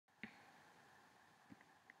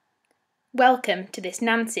Welcome to this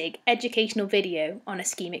NANSIG educational video on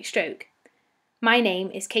ischemic stroke. My name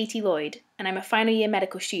is Katie Lloyd and I'm a final year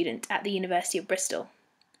medical student at the University of Bristol.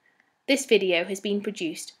 This video has been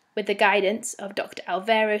produced with the guidance of Dr.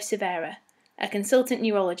 Alvaro Severa, a consultant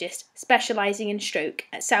neurologist specialising in stroke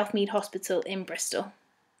at Southmead Hospital in Bristol.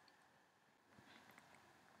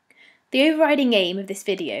 The overriding aim of this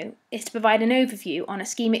video is to provide an overview on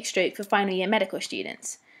ischemic stroke for final year medical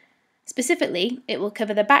students. Specifically, it will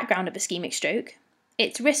cover the background of ischemic stroke,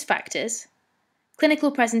 its risk factors,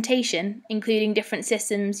 clinical presentation, including different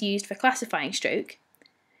systems used for classifying stroke,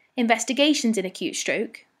 investigations in acute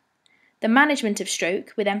stroke, the management of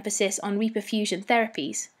stroke with emphasis on reperfusion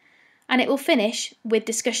therapies, and it will finish with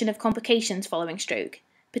discussion of complications following stroke,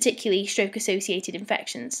 particularly stroke-associated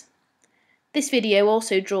infections. This video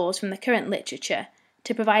also draws from the current literature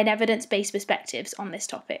to provide evidence-based perspectives on this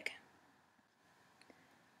topic.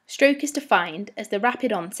 Stroke is defined as the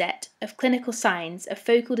rapid onset of clinical signs of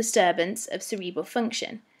focal disturbance of cerebral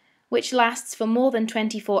function, which lasts for more than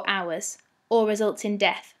 24 hours or results in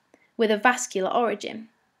death, with a vascular origin.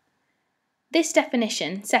 This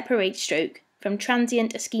definition separates stroke from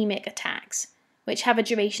transient ischemic attacks, which have a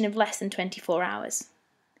duration of less than 24 hours.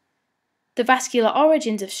 The vascular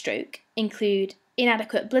origins of stroke include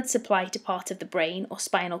inadequate blood supply to part of the brain or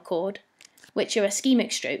spinal cord, which are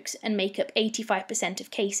ischemic strokes and make up 85%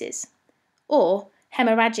 of cases, or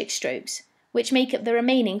hemorrhagic strokes, which make up the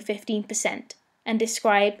remaining 15% and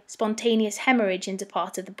describe spontaneous hemorrhage into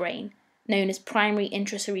part of the brain, known as primary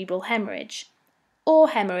intracerebral hemorrhage, or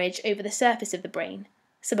hemorrhage over the surface of the brain,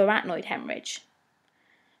 subarachnoid hemorrhage.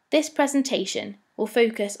 This presentation will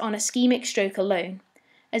focus on ischemic stroke alone,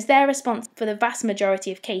 as they're responsible for the vast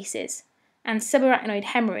majority of cases, and subarachnoid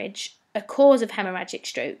hemorrhage, a cause of hemorrhagic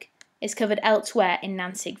stroke, is covered elsewhere in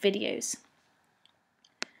NANSIG videos.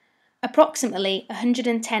 Approximately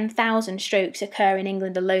 110,000 strokes occur in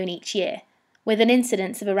England alone each year, with an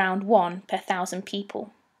incidence of around 1 per 1,000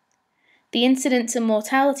 people. The incidence and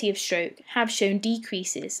mortality of stroke have shown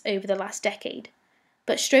decreases over the last decade,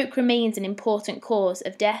 but stroke remains an important cause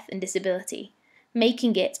of death and disability,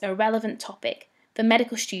 making it a relevant topic for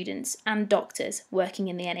medical students and doctors working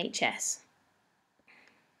in the NHS.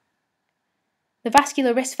 The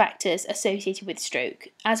vascular risk factors associated with stroke,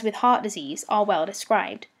 as with heart disease, are well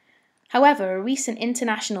described. However, a recent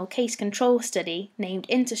international case control study named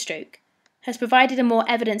InterStroke has provided a more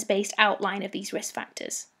evidence-based outline of these risk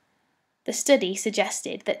factors. The study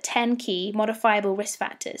suggested that 10 key modifiable risk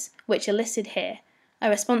factors, which are listed here, are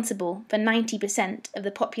responsible for 90% of the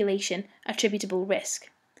population attributable risk,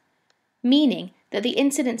 meaning that the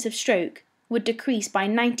incidence of stroke would decrease by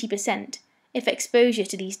 90% if exposure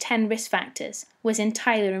to these 10 risk factors was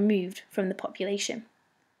entirely removed from the population.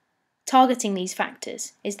 Targeting these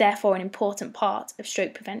factors is therefore an important part of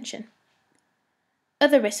stroke prevention.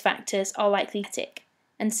 Other risk factors are likely genetic,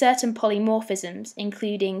 and certain polymorphisms,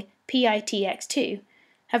 including PITX2,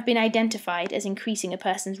 have been identified as increasing a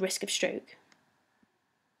person's risk of stroke.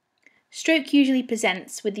 Stroke usually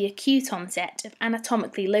presents with the acute onset of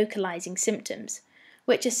anatomically localizing symptoms,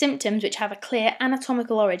 which are symptoms which have a clear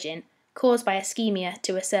anatomical origin caused by ischemia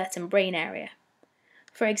to a certain brain area.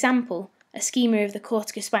 For example, ischemia of the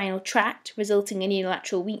corticospinal tract resulting in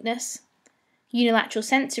unilateral weakness, unilateral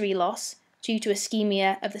sensory loss due to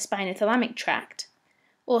ischemia of the spinothalamic tract,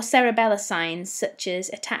 or cerebellar signs such as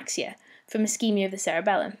ataxia from ischemia of the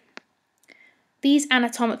cerebellum. These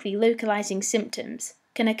anatomically localizing symptoms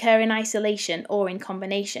can occur in isolation or in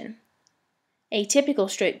combination. Atypical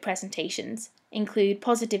stroke presentations include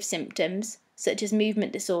positive symptoms such as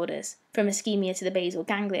movement disorders from ischemia to the basal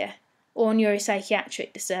ganglia, or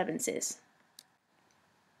neuropsychiatric disturbances.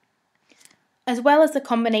 As well as the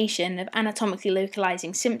combination of anatomically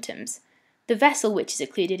localizing symptoms, the vessel which is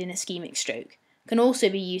occluded in ischemic stroke can also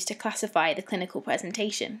be used to classify the clinical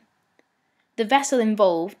presentation. The vessel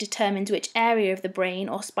involved determines which area of the brain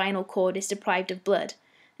or spinal cord is deprived of blood,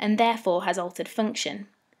 and therefore has altered function,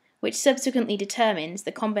 which subsequently determines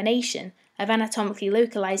the combination of anatomically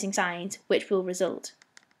localizing signs which will result.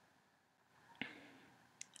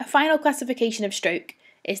 A final classification of stroke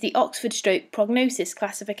is the Oxford Stroke Prognosis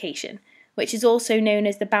Classification, which is also known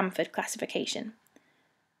as the Bamford Classification.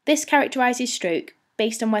 This characterises stroke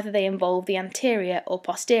based on whether they involve the anterior or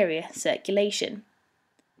posterior circulation.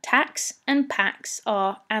 TACS and PACS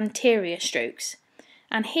are anterior strokes,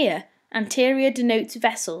 and here anterior denotes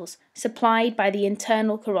vessels supplied by the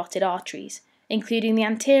internal carotid arteries, including the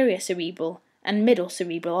anterior cerebral and middle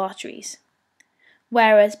cerebral arteries,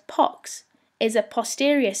 whereas POX is a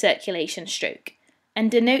posterior circulation stroke and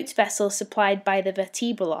denotes vessels supplied by the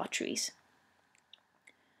vertebral arteries.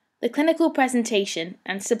 The clinical presentation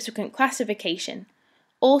and subsequent classification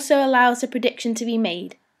also allows a prediction to be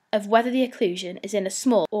made of whether the occlusion is in a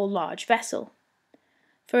small or large vessel.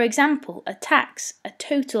 For example, a TACS, a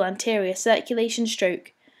total anterior circulation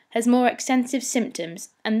stroke, has more extensive symptoms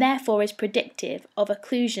and therefore is predictive of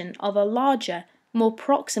occlusion of a larger, more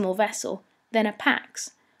proximal vessel than a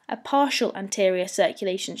PACS, a partial anterior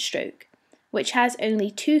circulation stroke, which has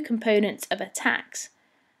only two components of a TACS,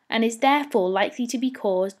 and is therefore likely to be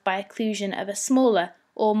caused by occlusion of a smaller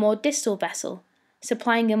or more distal vessel,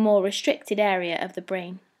 supplying a more restricted area of the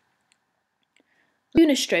brain.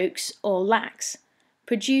 Lunar strokes, or LACs,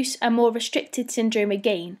 produce a more restricted syndrome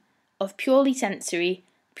again of purely sensory,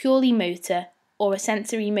 purely motor, or a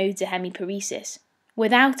sensory motor hemiparesis,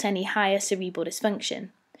 without any higher cerebral dysfunction,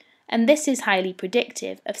 and this is highly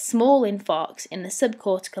predictive of small infarcts in the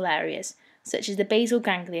subcortical areas, such as the basal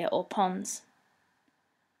ganglia or pons.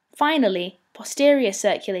 Finally, posterior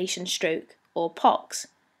circulation stroke, or POCS,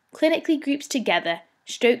 clinically groups together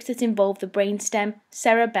strokes that involve the brainstem,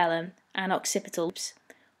 cerebellum, and occipital lobes,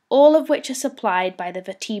 all of which are supplied by the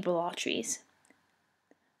vertebral arteries.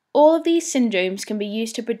 All of these syndromes can be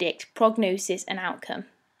used to predict prognosis and outcome.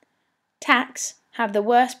 TACS have the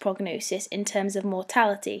worst prognosis in terms of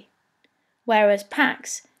mortality, whereas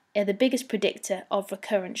PACS are the biggest predictor of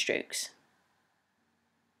recurrent strokes.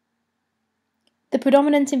 The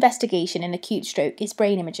predominant investigation in acute stroke is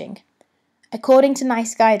brain imaging. According to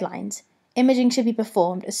NICE guidelines, imaging should be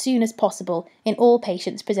performed as soon as possible in all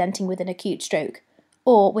patients presenting with an acute stroke,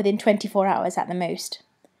 or within 24 hours at the most.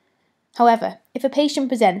 However, if a patient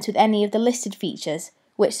presents with any of the listed features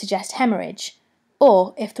which suggest hemorrhage,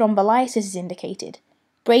 or if thrombolysis is indicated,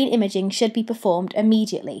 brain imaging should be performed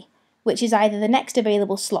immediately, which is either the next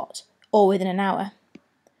available slot or within an hour.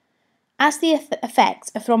 As the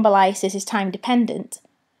effect of thrombolysis is time-dependent,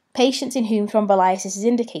 patients in whom thrombolysis is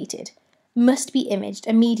indicated must be imaged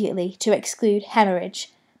immediately to exclude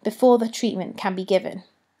hemorrhage before the treatment can be given.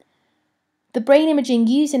 The brain imaging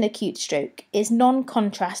used in acute stroke is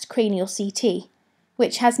non-contrast cranial CT,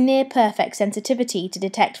 which has near-perfect sensitivity to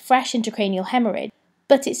detect fresh intracranial hemorrhage,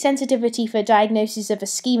 but its sensitivity for diagnosis of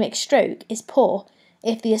ischemic stroke is poor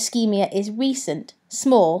if the ischemia is recent,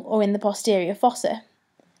 small, or in the posterior fossa.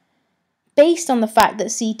 Based on the fact that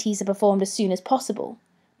CTs are performed as soon as possible,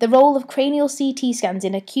 the role of cranial CT scans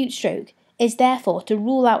in acute stroke is therefore to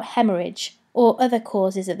rule out hemorrhage or other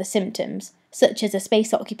causes of the symptoms, such as a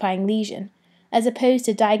space-occupying lesion, as opposed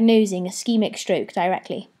to diagnosing ischemic stroke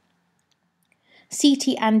directly.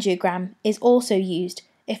 CT angiogram is also used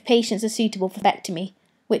if patients are suitable for thrombectomy,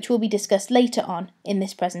 which will be discussed later on in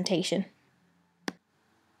this presentation.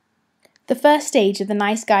 The first stage of the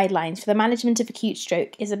NICE guidelines for the management of acute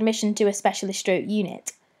stroke is admission to a specialist stroke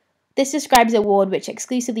unit. This describes a ward which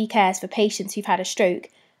exclusively cares for patients who've had a stroke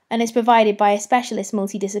and is provided by a specialist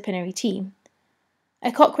multidisciplinary team.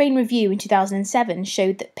 A Cochrane review in 2007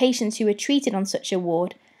 showed that patients who were treated on such a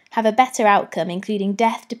ward have a better outcome, including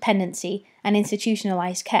death, dependency, and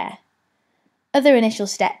institutionalised care. Other initial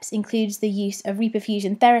steps include the use of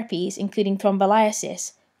reperfusion therapies, including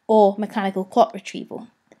thrombolysis or mechanical clot retrieval.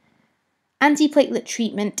 Antiplatelet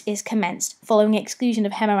treatment is commenced following exclusion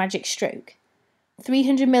of hemorrhagic stroke.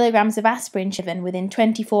 300 mg of aspirin given within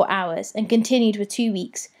 24 hours and continued for 2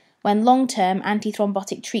 weeks, when long-term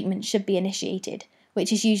antithrombotic treatment should be initiated,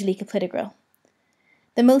 which is usually clopidogrel.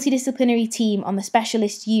 The multidisciplinary team on the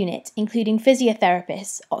specialist unit, including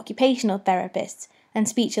physiotherapists, occupational therapists, and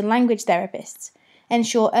speech and language therapists,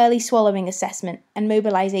 ensure early swallowing assessment and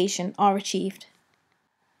mobilisation are achieved.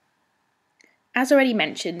 As already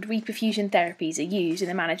mentioned, reperfusion therapies are used in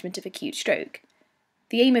the management of acute stroke.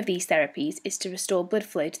 The aim of these therapies is to restore blood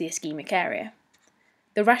flow to the ischemic area.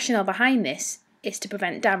 The rationale behind this is to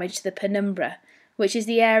prevent damage to the penumbra, which is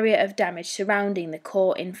the area of damage surrounding the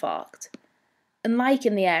core infarct. Unlike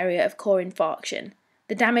in the area of core infarction,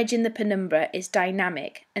 the damage in the penumbra is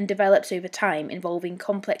dynamic and develops over time, involving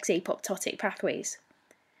complex apoptotic pathways.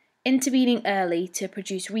 Intervening early to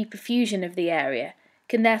produce reperfusion of the area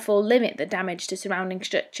can therefore limit the damage to surrounding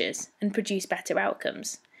structures and produce better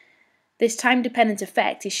outcomes. This time-dependent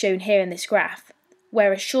effect is shown here in this graph,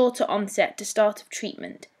 where a shorter onset to start of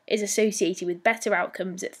treatment is associated with better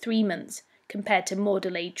outcomes at 3 months compared to more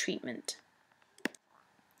delayed treatment.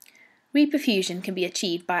 Reperfusion can be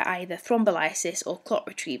achieved by either thrombolysis or clot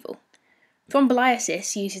retrieval.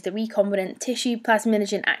 Thrombolysis uses the recombinant tissue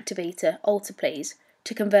plasminogen activator alteplase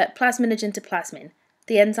to convert plasminogen to plasmin,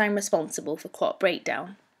 the enzyme responsible for clot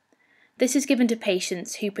breakdown. This is given to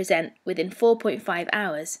patients who present within 4.5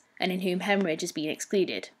 hours and in whom hemorrhage has been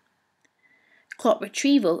excluded. Clot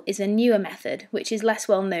retrieval is a newer method which is less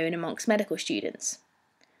well known amongst medical students.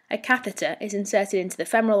 a catheter is inserted into the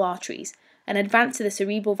femoral arteries and advanced to the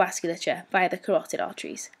cerebral vasculature via the carotid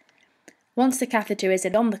arteries. Once the catheter is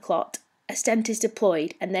on the clot, a stent is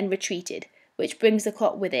deployed and then retreated, which brings the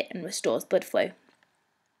clot with it and restores blood flow.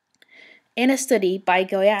 In a study by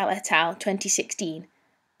Goyal et al. 2016,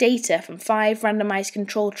 data from 5 randomized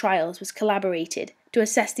controlled trials was collaborated to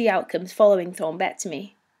assess the outcomes following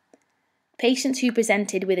thrombectomy. Patients who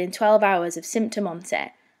presented within 12 hours of symptom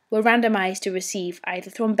onset were randomized to receive either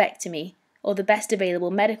thrombectomy or the best available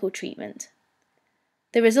medical treatment.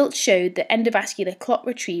 The results showed that endovascular clot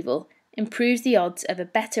retrieval improves the odds of a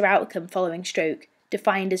better outcome following stroke,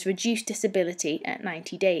 defined as reduced disability at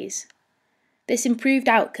 90 days. This improved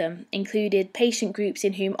outcome included patient groups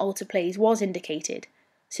in whom alteplase was indicated,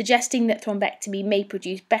 suggesting that thrombectomy may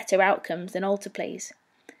produce better outcomes than alteplase.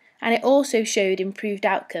 And it also showed improved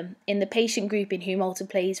outcome in the patient group in whom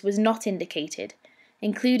alteplase was not indicated,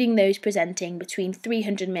 including those presenting between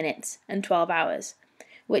 300 minutes and 12 hours,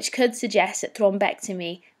 which could suggest that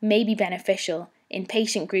thrombectomy may be beneficial in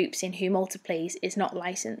patient groups in whom alteplase is not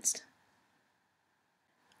licensed.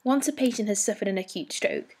 Once a patient has suffered an acute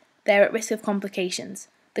stroke, they are at risk of complications,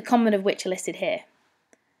 the common of which are listed here.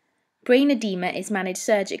 Brain edema is managed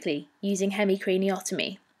surgically using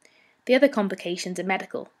hemicraniotomy. The other complications are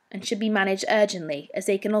medical and should be managed urgently as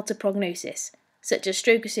they can alter prognosis, such as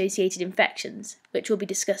stroke-associated infections, which will be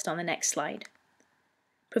discussed on the next slide.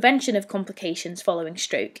 Prevention of complications following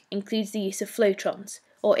stroke includes the use of flotrons,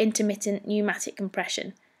 or intermittent pneumatic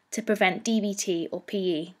compression, to prevent DVT or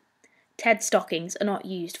PE. TED stockings are not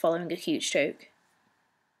used following acute stroke.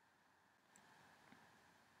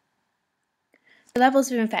 The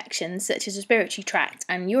levels of infections such as respiratory tract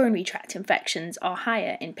and urinary tract infections are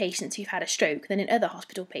higher in patients who've had a stroke than in other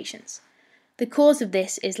hospital patients. The cause of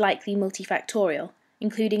this is likely multifactorial,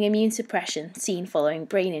 including immune suppression seen following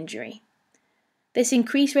brain injury. This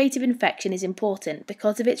increased rate of infection is important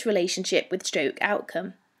because of its relationship with stroke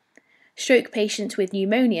outcome. Stroke patients with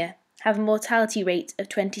pneumonia have a mortality rate of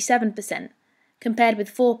 27%, compared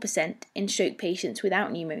with 4% in stroke patients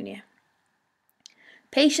without pneumonia.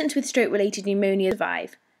 Patients with stroke-related pneumonia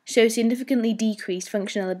survive, show significantly decreased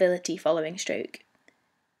functional ability following stroke.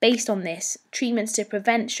 Based on this, treatments to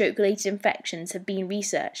prevent stroke-related infections have been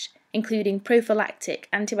researched, including prophylactic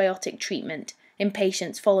antibiotic treatment in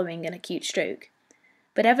patients following an acute stroke.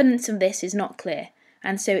 But evidence of this is not clear,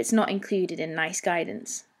 and so it's not included in NICE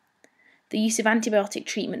guidance. The use of antibiotic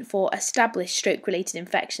treatment for established stroke-related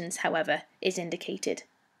infections, however, is indicated.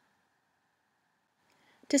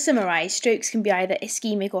 To summarise, strokes can be either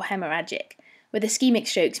ischemic or hemorrhagic, with ischemic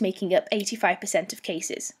strokes making up 85% of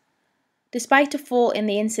cases. Despite a fall in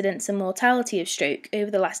the incidence and mortality of stroke over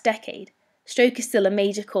the last decade, stroke is still a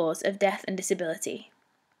major cause of death and disability.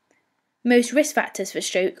 Most risk factors for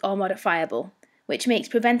stroke are modifiable, which makes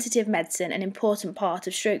preventative medicine an important part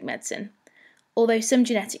of stroke medicine, although some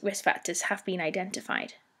genetic risk factors have been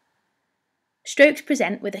identified. Strokes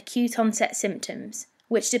present with acute onset symptoms,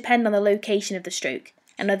 which depend on the location of the stroke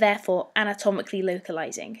and are therefore anatomically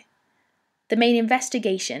localizing. The main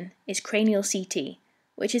investigation is cranial CT,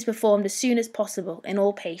 which is performed as soon as possible in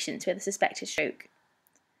all patients with a suspected stroke.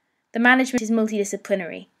 The management is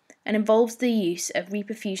multidisciplinary and involves the use of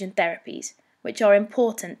reperfusion therapies, which are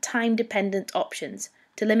important time-dependent options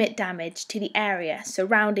to limit damage to the area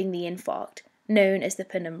surrounding the infarct, known as the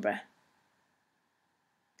penumbra.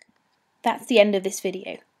 That's the end of this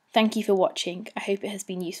video. Thank you for watching. I hope it has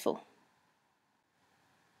been useful.